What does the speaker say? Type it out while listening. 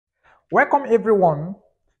Welcome everyone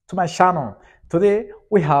to my channel. Today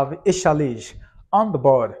we have a challenge on the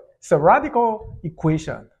board. It's a radical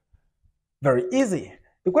equation. Very easy.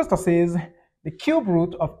 The question says the cube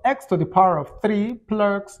root of x to the power of 3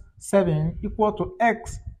 plus 7 equal to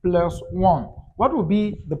x plus 1. What will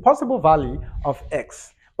be the possible value of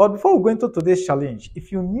x? But before we go into today's challenge,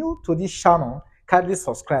 if you're new to this channel, kindly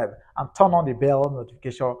subscribe and turn on the bell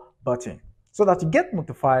notification button so that you get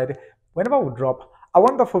notified whenever we drop a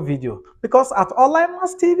wonderful video. Because at Online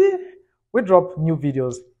Mass TV, we drop new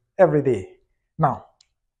videos every day. Now,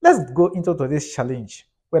 let's go into today's challenge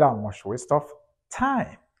without much waste of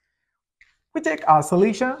time. We take our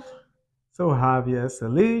solution. So we have here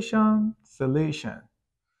solution.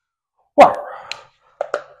 Well,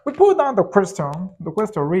 we pull down the question. The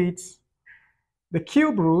question reads, the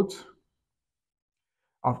cube root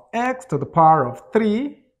of x to the power of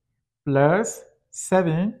 3 plus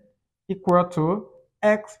 7 equal to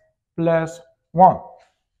x plus 1.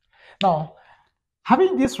 Now,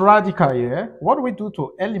 having this radical here, what do we do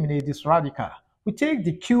to eliminate this radical? We take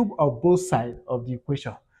the cube of both sides of the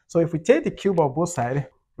equation. So if we take the cube of both sides,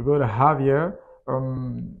 we're going to have here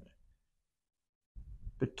the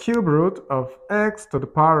cube root of x to the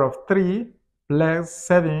power of 3 plus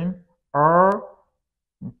 7 or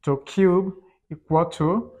to cube equal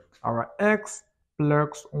to our x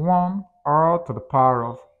plus 1 or to the power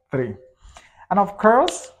of 3. And of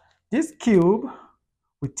course, this cube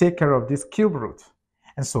will take care of this cube root.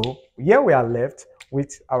 And so here we are left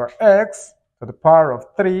with our x to the power of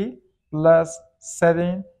 3 plus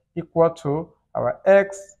 7 equal to our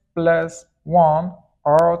x plus 1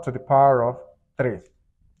 or to the power of 3.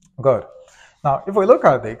 Good. Now, if we look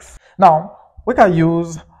at this, now we can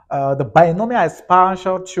use the binomial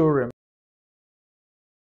expansion theorem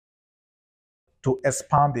to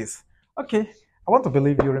expand this. Okay, I want to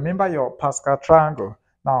believe you remember your Pascal triangle.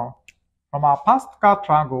 Now, from our Pascal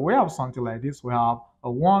triangle, we have something like this. We have a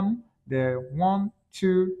 1, there 1,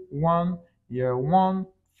 2, 1, here 1,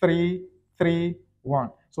 3, 3,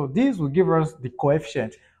 1. So this will give us the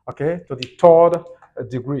coefficient, okay, to the third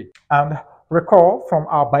degree. And recall from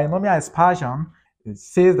our binomial expansion, it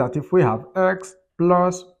says that if we have x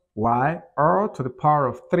plus y or to the power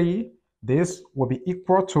of 3, this will be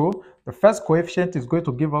equal to, the first coefficient is going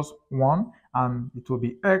to give us 1, and it will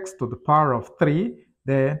be x to the power of 3.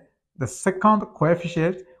 Then the second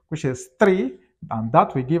coefficient, which is 3, and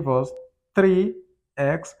that will give us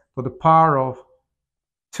 3x to the power of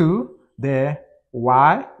 2. Then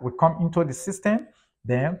y will come into the system.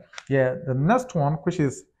 Then the next one, which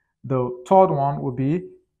is the third one, will be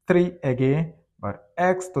 3 again, but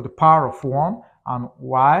x to the power of 1, and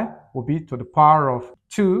y will be to the power of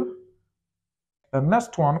 2. The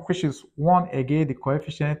next one, which is 1 again, the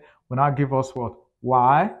coefficient will now give us what?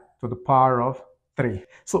 Y to the power of 3.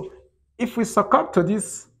 So if we succumb to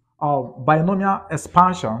this binomial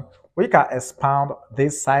expansion, we can expand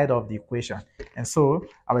this side of the equation. And so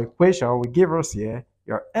our equation will give us here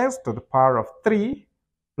your x to the power of 3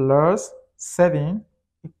 plus 7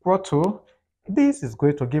 equal to, this is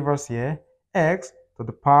going to give us here x to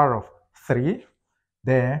the power of 3,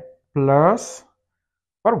 then plus,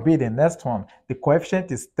 what will be the next one? The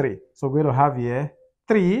coefficient is 3. So we're going to have here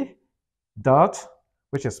 3 dot,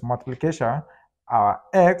 which is multiplication, our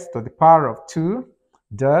x to the power of 2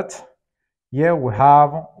 dot, here we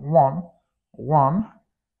have 1,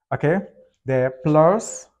 okay, the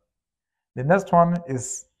plus, the next one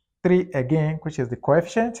is 3 again, which is the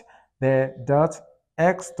coefficient, the dot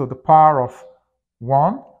x to the power of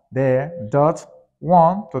 1, the dot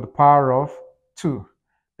 1 to the power of 2.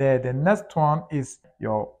 The next one is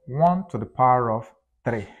your 1 to the power of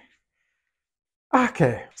 3.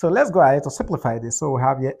 Okay, so let's go ahead to simplify this. So we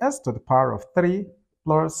have here s to the power of 3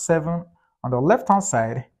 plus 7 on the left hand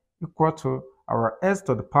side equal to our s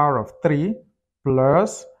to the power of 3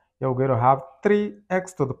 plus, you're going to have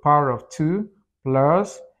 3x to the power of 2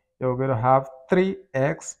 plus, you're going to have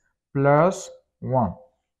 3x plus 1.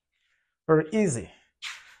 Very easy.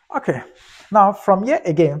 Okay, now from here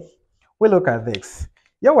again, we look at this.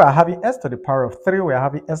 Here we are having s to the power of 3, we are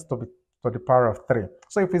having s to the power of 3.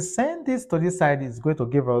 So if we send this to this side, it's going to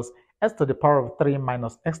give us s to the power of 3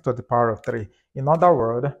 minus x to the power of 3. In other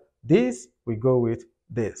words, this we go with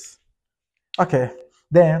this. Okay,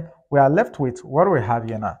 then we are left with what do we have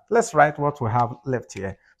here now. Let's write what we have left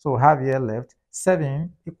here. So we have here left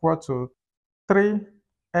 7 equal to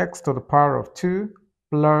 3x to the power of 2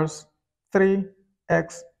 plus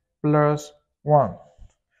 3x plus 1.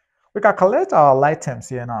 We calculate our items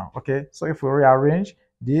here now, okay? So if we rearrange,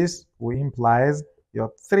 this will implies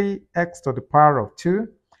your 3x to the power of 2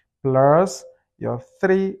 plus your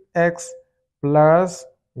 3x plus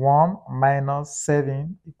 1 minus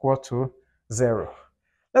 7 equal to 0.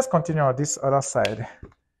 Let's continue on this other side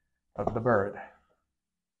of the bird.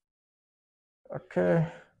 Okay,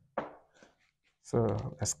 so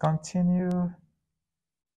let's continue.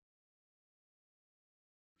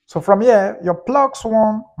 So from here, your plus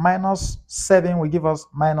 1 minus 7 will give us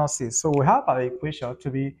minus 6. So we have our equation to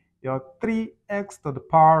be your 3x to the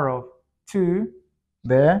power of 2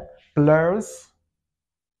 there plus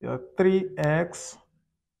your 3x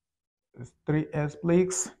is 3x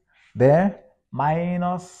please there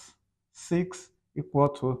minus 6 equal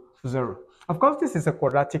to 0. Of course, this is a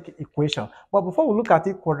quadratic equation, but before we look at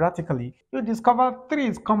it quadratically, you discover 3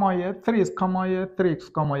 is common here, 3 is common here, 3 is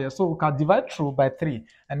common here. So we can divide through by 3.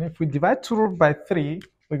 And if we divide through by 3,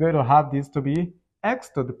 we're going to have this to be x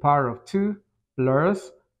to the power of 2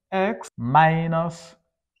 plus x minus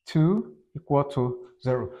 2 equal to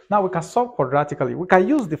 0. Now we can solve quadratically. We can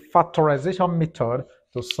use the factorization method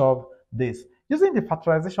to solve this. Using the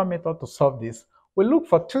factorization method to solve this, we look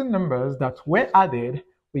for two numbers that when added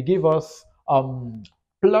will give us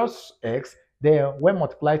plus x, then when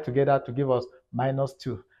multiplied together to give us minus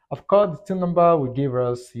 2. Of course, the two number will give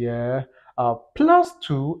us here plus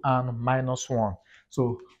 2 and minus 1.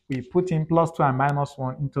 So we put in plus 2 and minus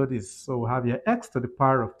 1 into this. So we have here x to the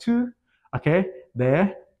power of 2, okay,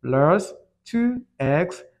 there, plus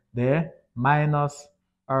 2x, there, minus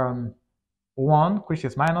 1, which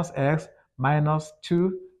is minus x, minus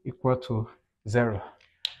 2 equal to 0.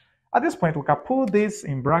 At this point, we can put this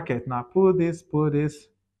in bracket. Now put this,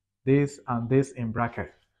 and this in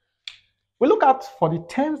bracket. We look out for the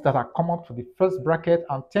terms that are common to the first bracket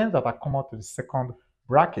and terms that are common to the second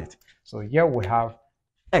bracket. So here we have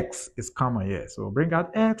x is common here. So bring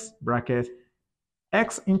out x, bracket,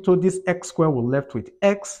 x into this x squared, we're left with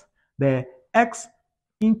x. The x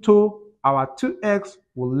into our 2x,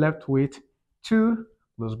 we're left with 2,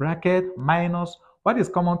 close bracket, minus, what is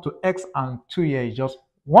common to x and 2 here is just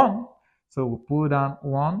 1. So we put down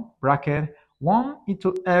 1, bracket, 1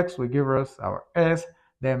 into x will give us our s,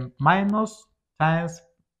 then minus times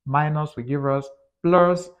minus will give us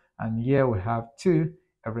plus, and here we have 2,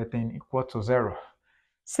 everything equal to 0.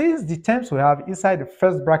 Since the terms we have inside the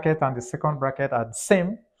first bracket and the second bracket are the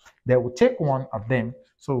same, then we'll take one of them.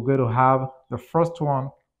 So we're going to have the first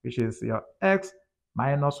one, which is your x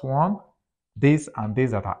minus 1, this and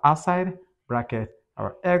this that are outside bracket,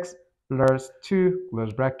 our x plus 2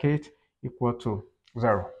 close bracket equal to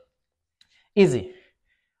 0. Easy.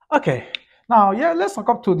 Okay, now yeah, let's suck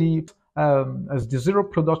up to the as the zero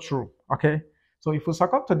product rule. Okay, so if we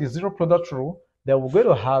suck up to the zero product rule, then we're going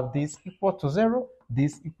to have this equal to 0,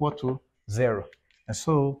 this equal to 0. And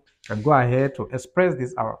so we can go ahead to express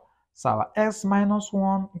this our so our x minus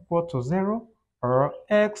 1 equal to 0 or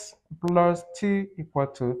x plus 2 equal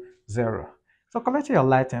to 0. So collecting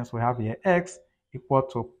your items, we have here x equal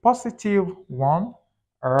to positive 1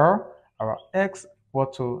 or our x equal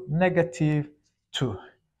to negative 2.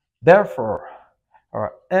 Therefore,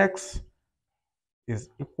 our x is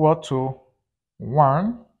equal to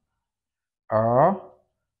 1 or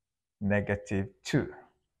negative 2.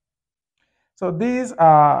 So these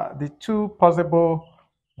are the two possible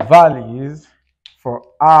values for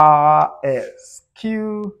R, S,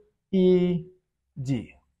 Q, E,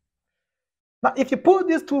 D. Now, if you put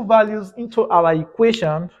these two values into our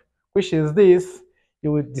equation, which is this,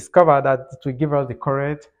 you will discover that it will give us the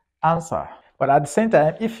correct answer. But at the same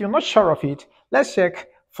time, if you're not sure of it, let's check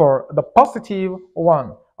for the positive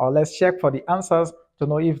one, or let's check for the answers to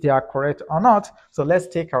know if they are correct or not. So let's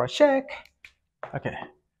take our check. Okay,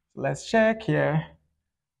 let's check here.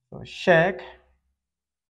 So check.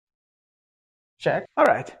 All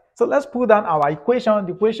right, so let's put down our equation.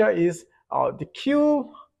 The equation is the cube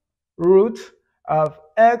root of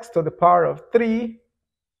x to the power of 3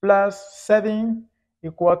 plus 7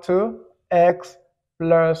 equal to x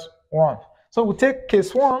plus 1. So we take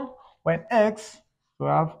case 1 when x, we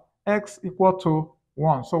have x equal to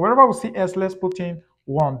 1. So wherever we see s, let's put in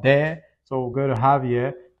 1 there. So we're going to have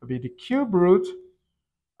here to be the cube root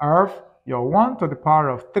of your 1 to the power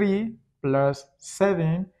of 3 plus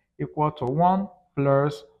 7 equal to 1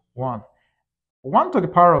 plus 1. 1 to the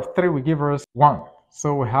power of 3 will give us 1.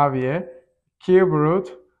 So we have here cube root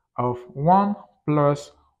of 1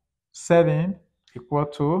 plus 7 equal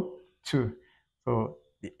to 2. So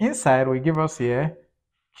the inside will give us here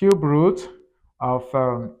cube root of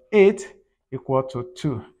 8 equal to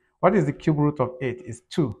 2. What is the cube root of 8? Is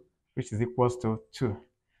 2, which is equals to 2.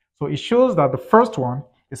 So it shows that the first one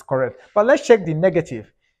is correct. But let's check the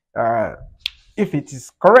negative. If it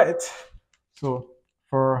is correct, so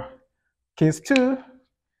for case 2,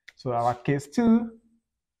 so our case 2,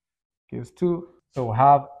 So we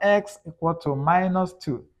have x equal to minus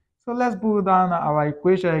 2. So let's put down our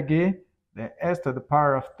equation again. The s to the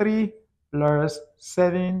power of 3 plus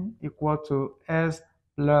 7 equal to s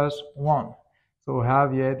plus 1. So we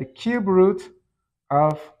have here the cube root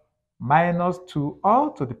of minus 2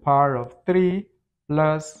 all to the power of 3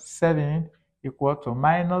 plus 7 equal to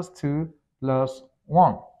minus 2 plus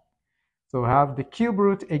 1. So we have the cube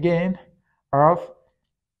root again of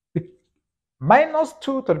the minus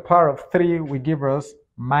 2 to the power of 3 will give us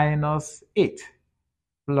minus 8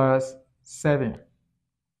 plus 7.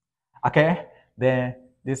 Okay, then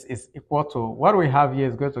this is equal to what we have here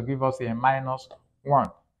is going to give us a minus 1.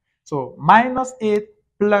 So minus 8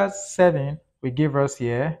 plus 7 will give us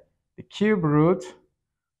here the cube root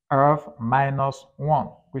of minus 1,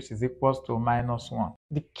 which is equals to minus 1.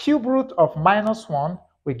 The cube root of minus 1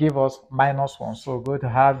 will give us minus 1. So we're going to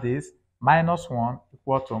have this minus 1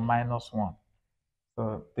 equal to minus 1.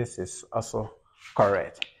 So this is also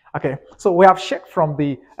correct. Okay, so we have checked from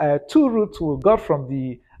the two roots we got from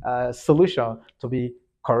the solution to be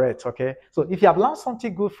correct. Okay, so if you have learned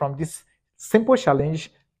something good from this simple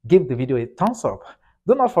challenge, give the video a thumbs up.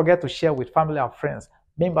 Do not forget to share with family and friends,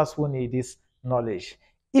 members who need this knowledge.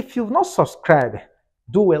 If you've not subscribed,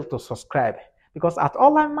 do well to subscribe, because at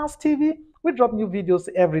Online Maths TV, we drop new videos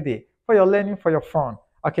every day for your learning, for your fun.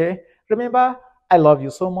 Okay, remember, I love you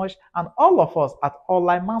so much, and all of us at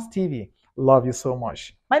Online Maths TV love you so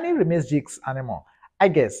much. My name remains Jigs Animal. I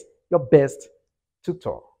guess your best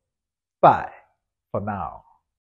tutor. Bye for now.